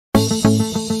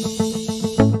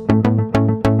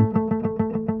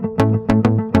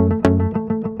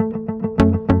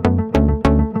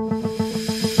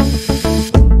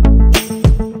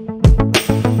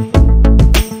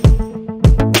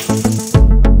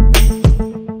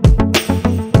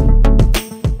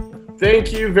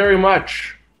Thank you very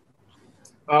much.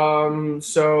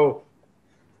 So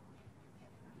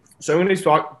I'm going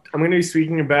to be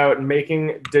speaking about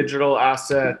making digital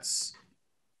assets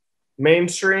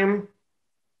mainstream.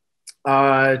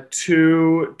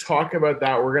 To talk about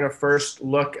that, we're going to first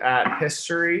look at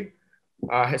history.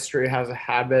 History has a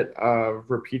habit of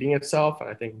repeating itself,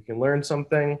 and I think we can learn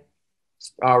something.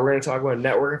 We're going to talk about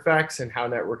network effects and how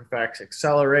network effects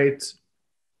accelerate.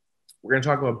 We're going to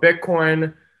talk about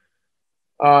Bitcoin,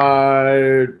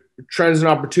 trends and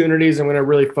opportunities. I'm going to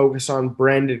really focus on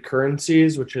branded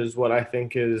currencies, which is what I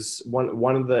think is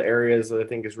one of the areas that I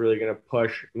think is really going to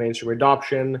push mainstream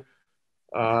adoption.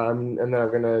 And then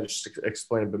I'm going to just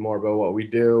explain a bit more about what we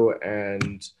do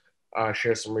and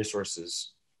share some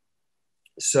resources.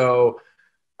 So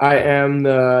I am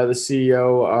the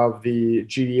CEO of the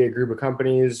GDA group of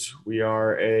companies. We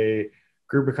are a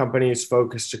group of companies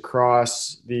focused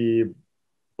across the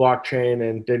blockchain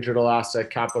and digital asset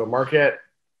capital market.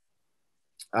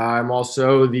 I was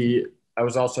also the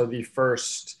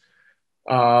first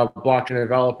blockchain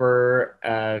developer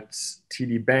at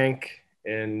TD Bank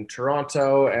in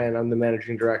Toronto, and I'm the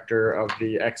managing director of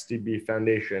the XDB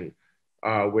Foundation,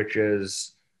 which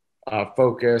is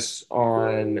focused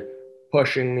on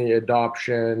pushing the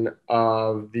adoption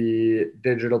of the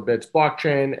digital bits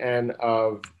blockchain and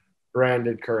of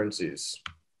branded currencies.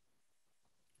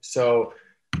 So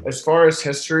as far as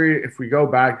history, if we go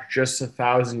back just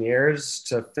 1,000 years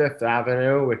to Fifth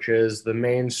Avenue, which is the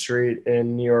main street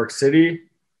in New York City,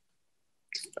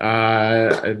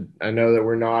 I know that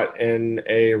we're not in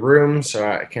a room, so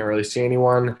I can't really see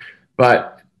anyone,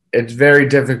 but it's very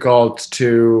difficult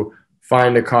to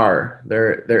find a car.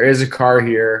 There is a car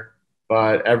here,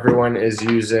 but everyone is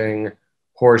using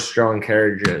horse-drawn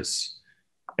carriages.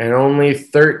 And only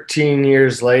 13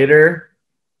 years later,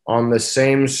 on the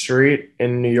same street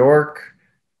in New York,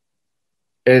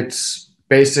 it's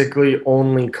basically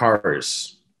only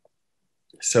cars.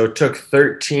 So it took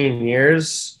 13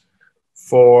 years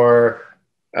for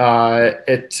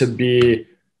it to be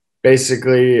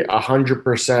basically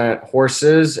 100%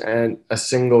 horses and a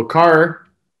single car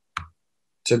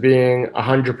to being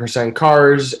 100%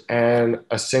 cars and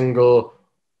a single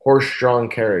horse-drawn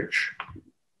carriage.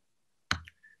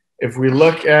 If we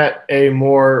look at a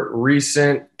more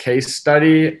recent case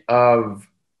study of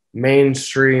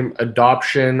mainstream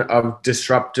adoption of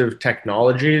disruptive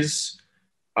technologies,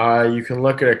 you can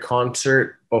look at a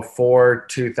concert before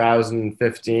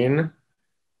 2015,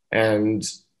 and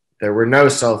there were no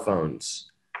cell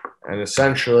phones. And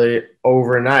essentially,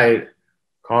 overnight,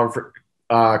 concerts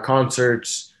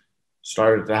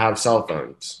started to have cell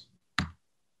phones.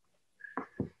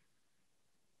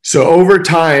 So over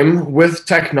time, with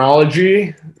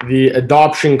technology, the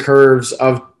adoption curves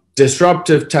of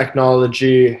disruptive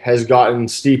technology has gotten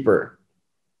steeper.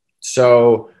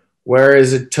 So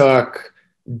whereas it took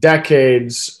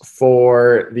decades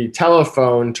for the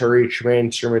telephone to reach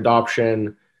mainstream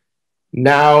adoption,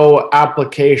 now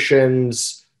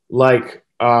applications like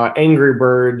Angry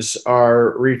Birds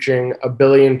are reaching 1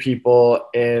 billion people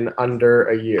in under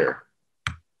a year.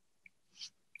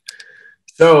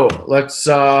 So let's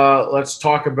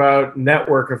talk about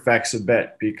network effects a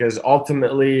bit, because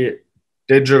ultimately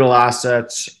digital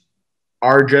assets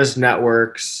are just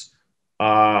networks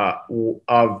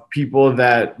of people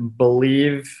that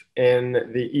believe in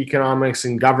the economics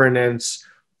and governance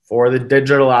for the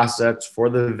digital assets,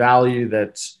 for the value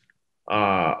that's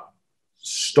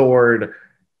stored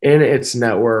in its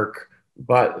network.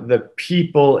 But the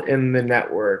people in the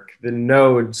network, the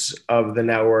nodes of the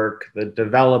network, the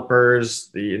developers,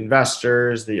 the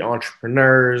investors, the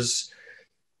entrepreneurs,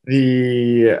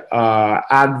 the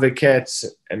advocates,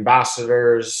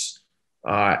 ambassadors,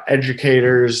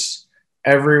 educators,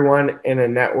 everyone in a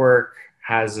network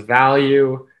has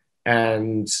value,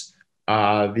 and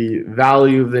the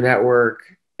value of the network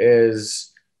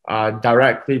is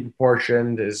directly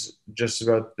proportioned, is just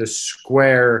about the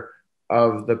square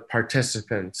of the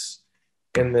participants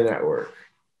in the network.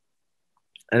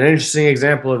 An interesting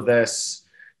example of this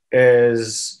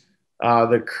is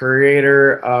the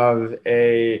creator of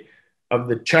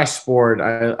the chessboard.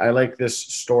 I like this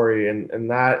story, and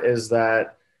that is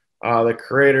that the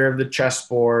creator of the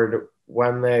chessboard,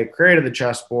 when they created the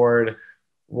chessboard,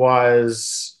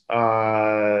 was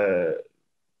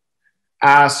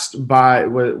asked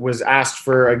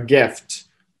for a gift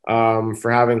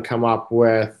for having come up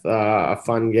with a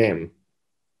fun game.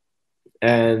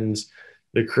 And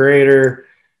the creator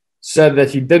said that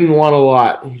he didn't want a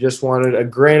lot. He just wanted a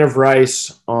grain of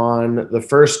rice on the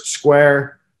first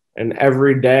square, and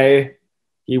every day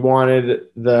he wanted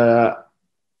the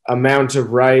amount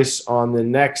of rice on the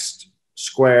next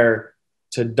Square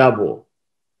to double.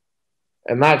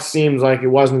 And that seems like it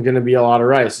wasn't going to be a lot of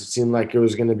rice. It seemed like it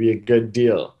was going to be a good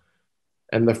deal.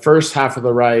 And the first half of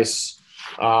the rice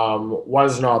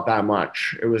was not that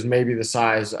much. It was maybe the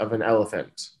size of an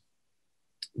elephant.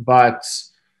 But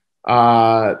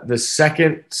the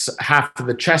second half of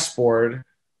the chessboard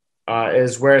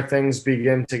is where things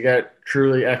begin to get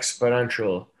truly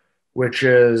exponential, which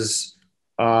is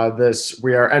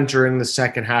we are entering the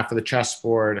second half of the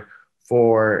chessboard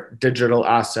for digital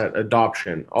asset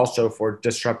adoption, also for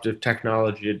disruptive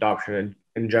technology adoption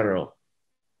in general.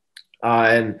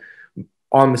 And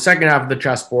on the second half of the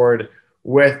chessboard,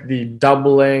 with the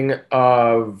doubling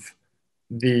of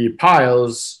the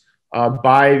piles,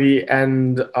 by the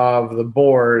end of the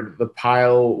board, the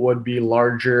pile would be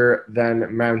larger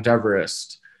than Mount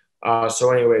Everest.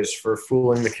 So anyways, for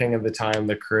fooling the king of the time,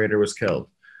 the creator was killed.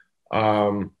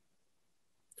 But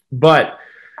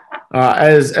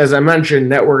as I mentioned,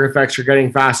 network effects are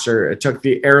getting faster. It took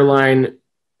the airlines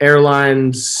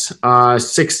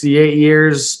 68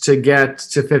 years to get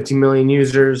to 50 million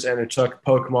users, and it took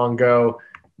Pokemon Go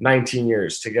 19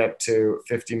 years to get to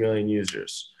 50 million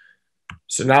users.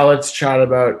 So now let's chat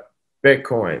about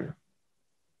Bitcoin.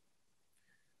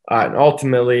 And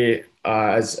ultimately,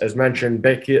 as mentioned,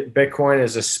 Bitcoin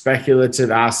is a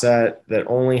speculative asset that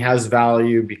only has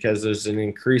value because there's an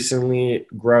increasingly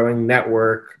growing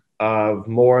network of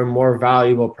more and more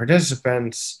valuable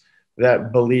participants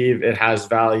that believe it has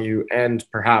value and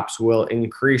perhaps will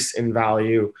increase in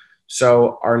value,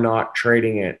 so are not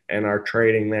trading it and are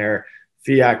trading their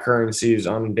fiat currencies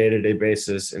on a day-to-day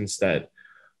basis instead.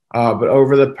 But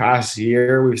over the past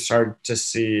year, we've started to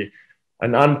see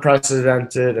an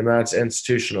unprecedented amount of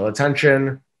institutional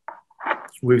attention.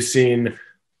 We've seen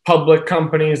public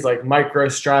companies like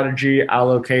MicroStrategy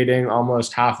allocating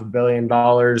almost $500 million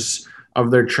of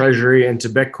their treasury into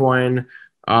Bitcoin,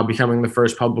 becoming the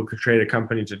first publicly traded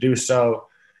company to do so.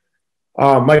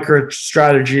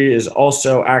 MicroStrategy is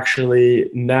also actually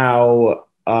now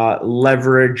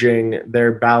leveraging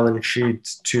their balance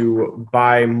sheet to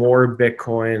buy more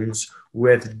Bitcoins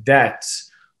with debt,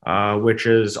 which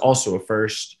is also a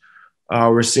first.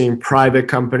 We're seeing private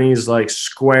companies like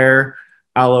Square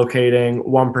allocating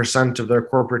 1% of their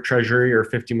corporate treasury or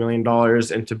 $50 million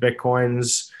into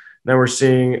Bitcoins. Then we're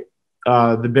seeing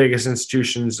the biggest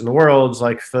institutions in the world,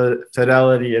 like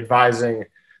Fidelity, advising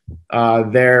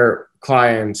their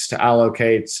clients to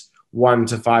allocate 1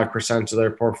 to 5% of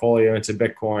their portfolio into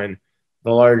Bitcoin.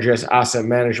 The largest asset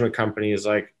management companies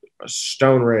like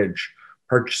Stone Ridge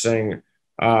purchasing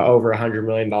over $100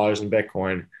 million in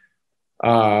Bitcoin.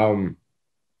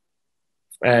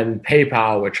 And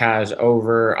PayPal, which has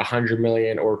over 100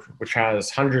 million, or which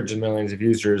has hundreds of millions of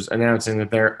users, announcing that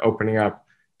they're opening up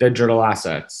digital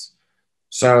assets.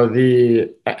 So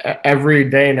every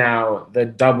day now, the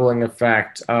doubling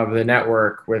effect of the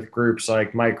network with groups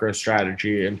like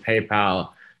MicroStrategy and PayPal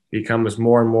becomes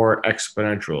more and more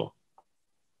exponential.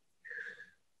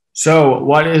 So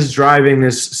what is driving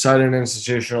this sudden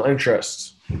institutional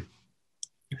interest?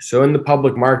 So in the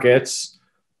public markets,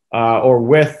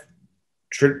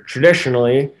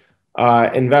 traditionally,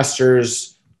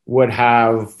 investors would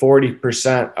have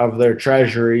 40% of their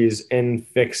treasuries in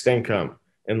fixed income,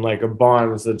 in like a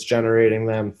bonds that's generating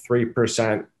them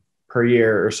 3% per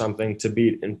year or something to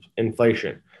beat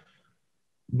inflation.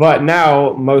 But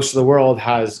now most of the world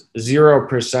has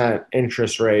 0%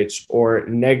 interest rates or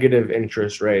negative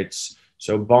interest rates.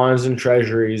 So bonds and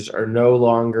treasuries are no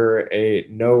longer a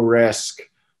no risk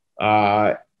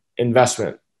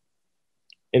investment.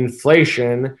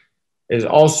 Inflation is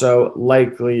also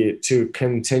likely to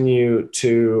continue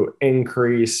to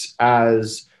increase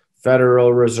as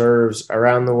Federal Reserves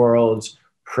around the world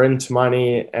print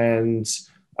money and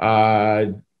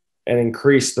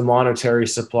increase the monetary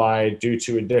supply due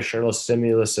to additional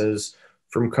stimuluses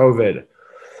from COVID.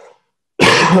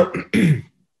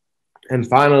 And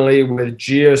finally, with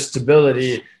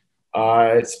geostability,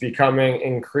 it's becoming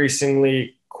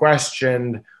increasingly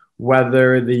questioned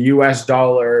whether the US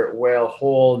dollar will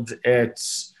hold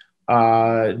its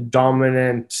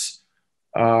dominant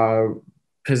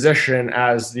position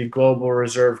as the global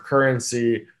reserve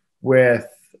currency, with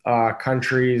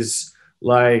countries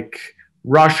like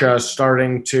Russia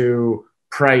starting to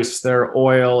price their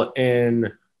oil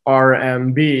in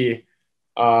RMB.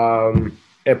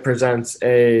 It presents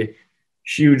a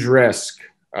huge risk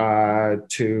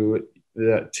to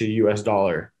US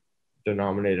dollar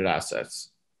denominated assets.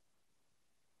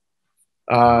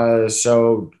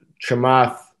 So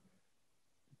Chamath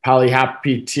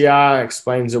Palihapitiya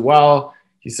explains it well.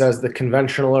 He says the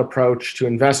conventional approach to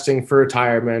investing for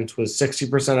retirement was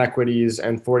 60% equities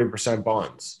and 40%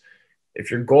 bonds. If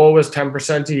your goal was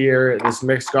 10% a year, this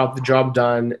mix got the job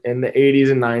done in the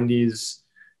 80s and 90s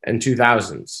and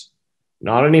 2000s.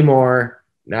 Not anymore.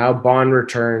 Now bond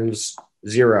returns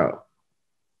zero.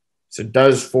 So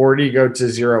does 40 go to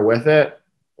zero with it?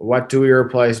 What do we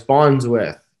replace bonds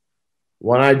with?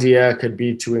 One idea could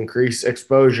be to increase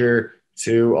exposure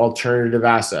to alternative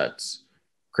assets,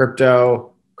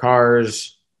 crypto,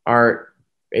 cars, art,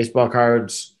 baseball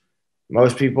cards.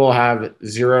 Most people have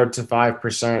 0 to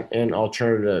 5% in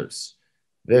alternatives.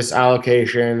 This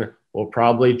allocation will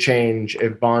probably change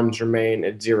if bonds remain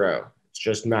at zero. It's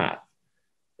just math.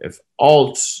 If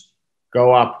alts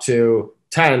go up to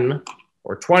 10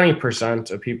 or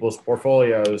 20% of people's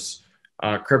portfolios,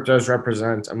 cryptos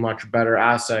represent a much better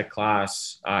asset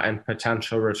class and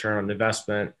potential return on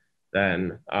investment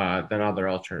than other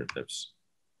alternatives.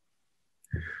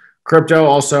 Crypto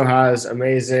also has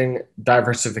amazing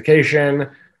diversification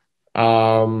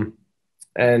and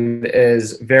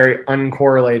is very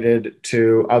uncorrelated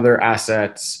to other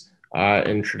assets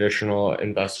in traditional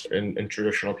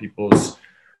traditional people's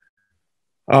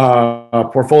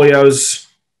portfolios.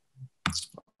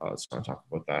 Let's not talk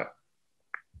about that.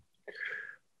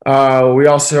 We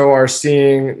also are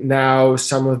seeing now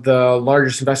some of the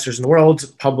largest investors in the world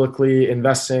publicly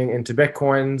investing into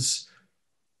Bitcoins.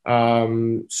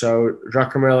 So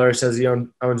Druckenmiller says he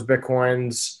owns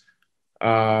Bitcoins.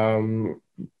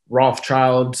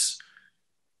 Rothschilds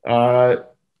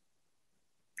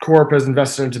Corp has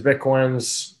invested into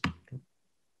Bitcoins.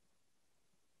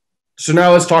 So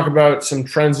now let's talk about some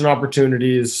trends and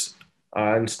opportunities,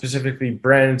 and specifically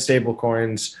branded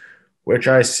stablecoins, which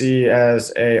I see as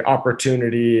an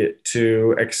opportunity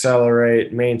to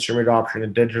accelerate mainstream adoption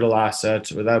of digital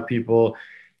assets without people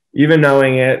even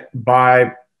knowing it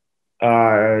by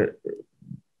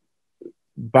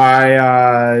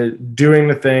doing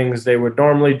the things they would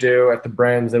normally do at the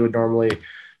brands they would normally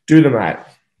do them at.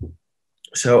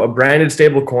 So a branded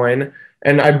stablecoin,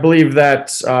 and I believe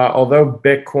that although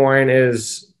Bitcoin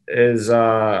is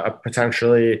a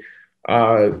potentially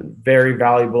very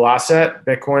valuable asset,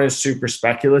 Bitcoin is super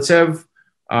speculative.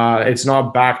 It's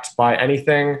not backed by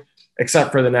anything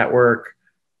except for the network.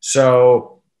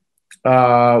 So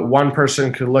one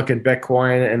person could look at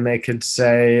Bitcoin and they could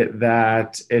say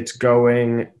that it's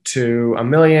going to 1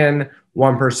 million.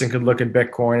 One person could look at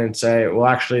Bitcoin and say, well,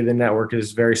 actually the network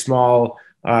is very small.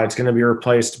 It's going to be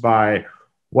replaced by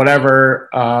whatever.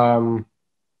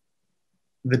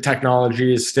 The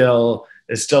technology is still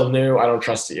new. I don't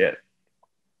trust it yet.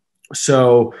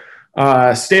 So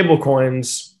stable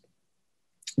coins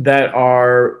that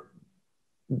are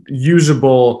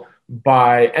usable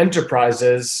by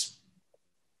enterprises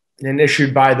and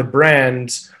issued by the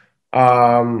brands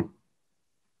are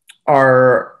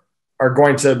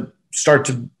going to start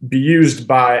to be used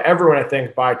by everyone, I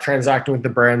think, by transacting with the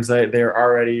brands that they're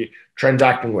already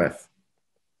transacting with.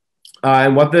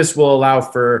 And what this will allow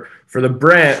for the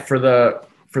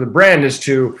brand is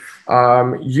to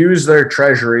use their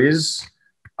treasuries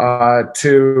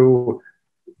to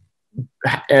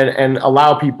and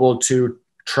allow people to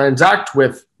transact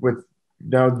with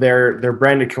their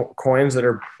branded coins that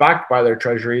are backed by their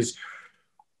treasuries,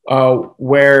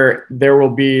 where there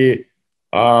will be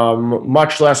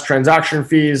much less transaction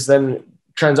fees than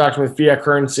transacting with fiat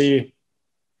currency,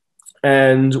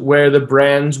 and where the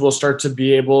brands will start to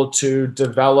be able to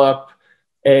develop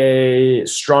a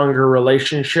stronger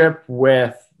relationship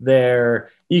with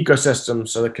their ecosystem.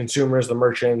 So the consumers, the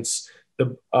merchants,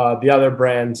 the other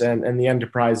brands, and the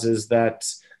enterprises that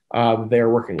they're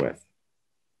working with.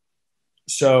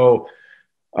 So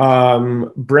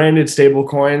branded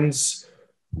stablecoins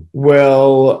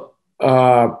will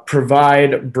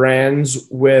provide brands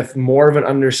with more of an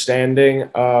understanding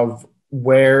of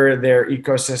where their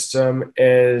ecosystem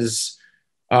is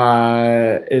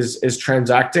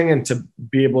transacting, and to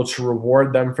be able to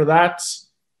reward them for that,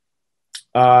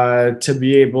 to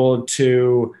be able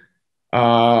to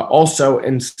also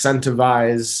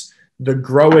incentivize the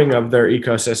growing of their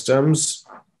ecosystems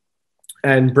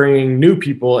and bringing new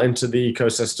people into the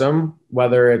ecosystem,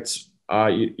 whether it's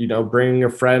bringing a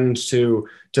friend to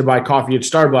buy coffee at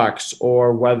Starbucks,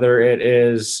 or whether it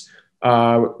is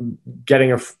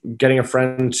getting a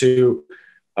friend to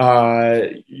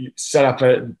set up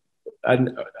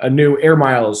a new Air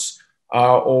Miles,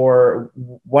 or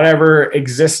whatever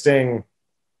existing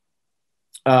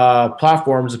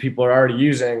platforms that people are already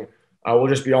using will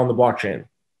just be on the blockchain.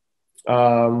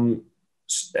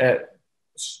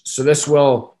 So this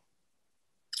will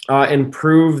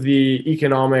improve the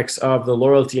economics of the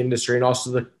loyalty industry, and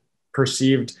also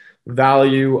perceived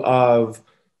value of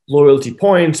loyalty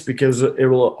points, because it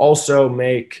will also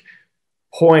make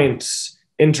points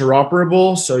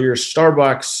interoperable. So your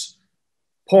Starbucks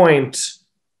point,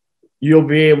 you'll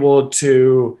be able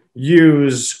to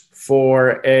use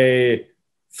for a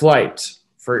flight,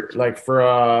 for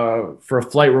a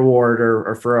flight reward,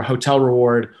 or for a hotel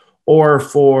reward, or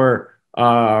for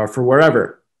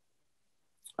wherever.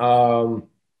 And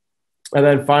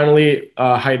then finally,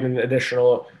 heighten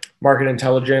additional market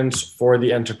intelligence for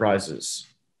the enterprises.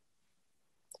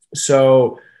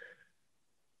 So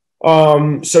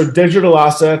digital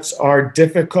assets are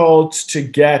difficult to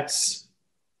get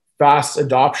fast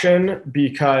adoption,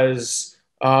 because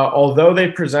although they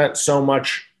present so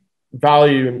much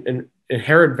value and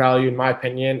inherent value, in my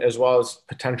opinion, as well as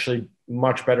potentially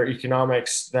much better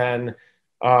economics than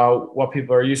what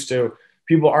people are used to.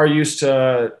 People are used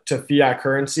to fiat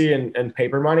currency and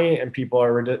paper money, and people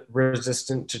are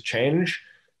resistant to change.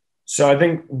 So I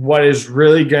think what is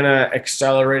really going to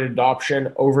accelerate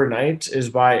adoption overnight is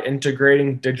by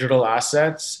integrating digital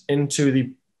assets into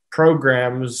the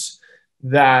programs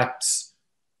that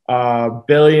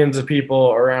billions of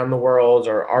people around the world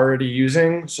are already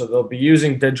using. So they'll be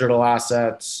using digital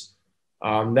assets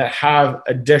that have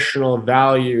additional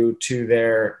value to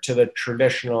the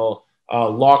traditional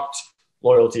locked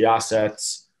loyalty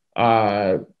assets,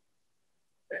 and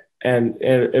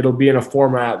it'll be in a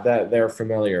format that they're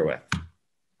familiar with.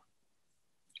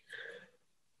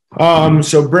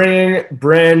 So bringing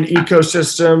brand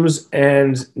ecosystems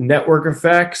and network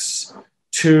effects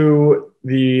to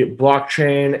the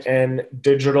blockchain and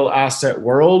digital asset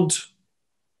world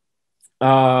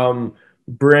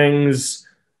brings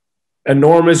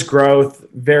enormous growth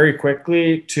very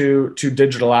quickly to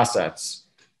digital assets.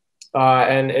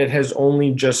 And it has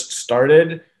only just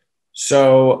started.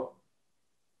 So,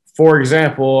 for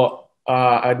example,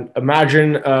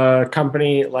 imagine a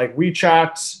company like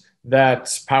WeChat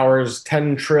that powers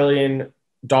 $10 trillion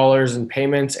in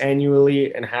payments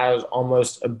annually and has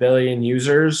almost 1 billion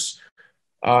users.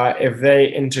 If they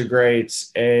integrate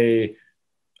a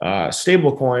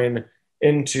stablecoin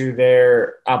into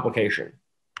their application.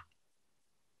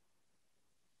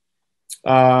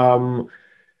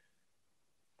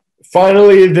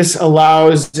 Finally, this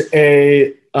allows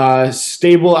a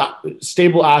stable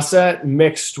asset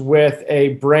mixed with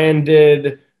a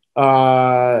branded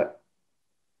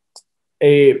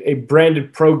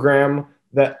branded program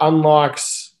that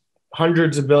unlocks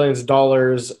hundreds of billions of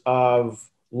dollars of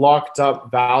locked up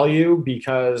value,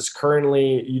 because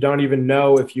currently you don't even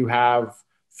know if you have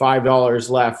 $5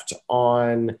 left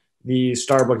on the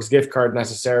Starbucks gift card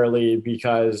necessarily,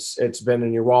 because it's been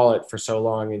in your wallet for so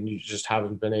long and you just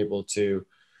haven't been able to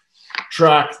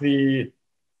track the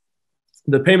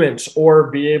payments or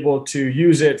be able to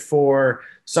use it for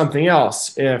something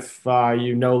else if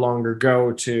you no longer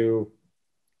go to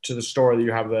the store that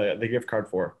you have the gift card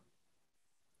for,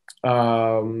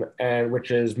 and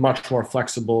which is much more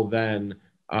flexible than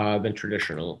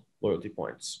traditional loyalty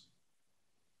points.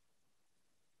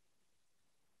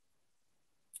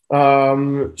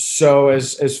 So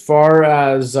as far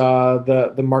as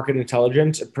the market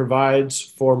intelligence, it provides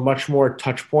for much more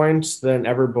touch points than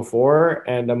ever before,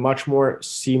 and a much more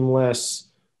seamless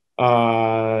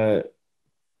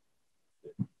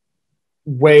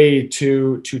way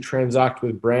to transact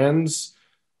with brands,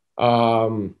 with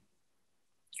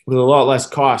a lot less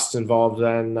costs involved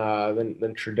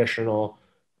than traditional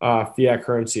fiat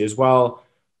currency as well.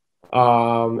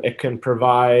 It can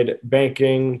provide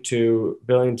banking to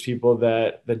billions of people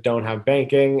that don't have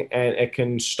banking, and it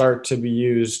can start to be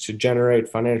used to generate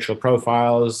financial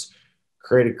profiles,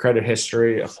 create a credit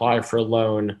history, apply for a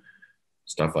loan,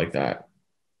 stuff like that.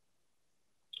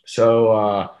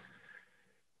 So,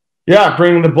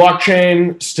 bringing the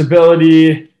blockchain,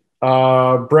 stability,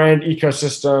 brand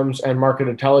ecosystems, and market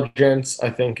intelligence, I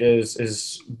think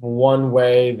is one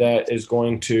way that is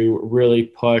going to really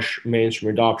push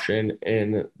mainstream adoption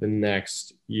in the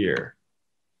next year.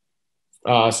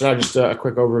 So now just a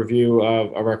quick overview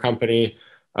of our company.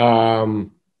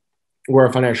 We're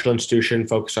a financial institution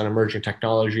focused on emerging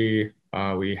technology.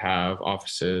 We have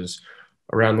offices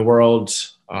around the world.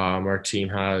 Our team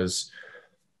has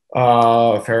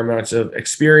a fair amount of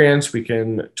experience. We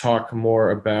can talk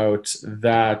more about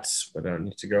that, but I don't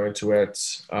need to go into it.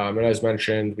 And as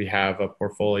mentioned, we have a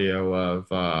portfolio of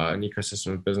an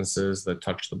ecosystem of businesses that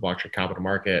touch the blockchain capital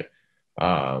market,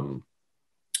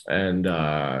 and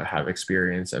have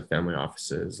experience at family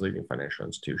offices, leading financial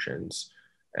institutions,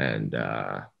 and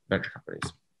venture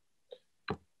companies.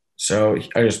 So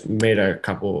I just made a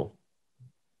couple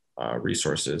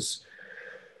resources.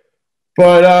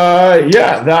 But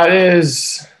yeah, that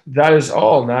is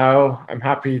all. Now I'm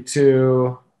happy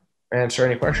to answer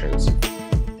any questions.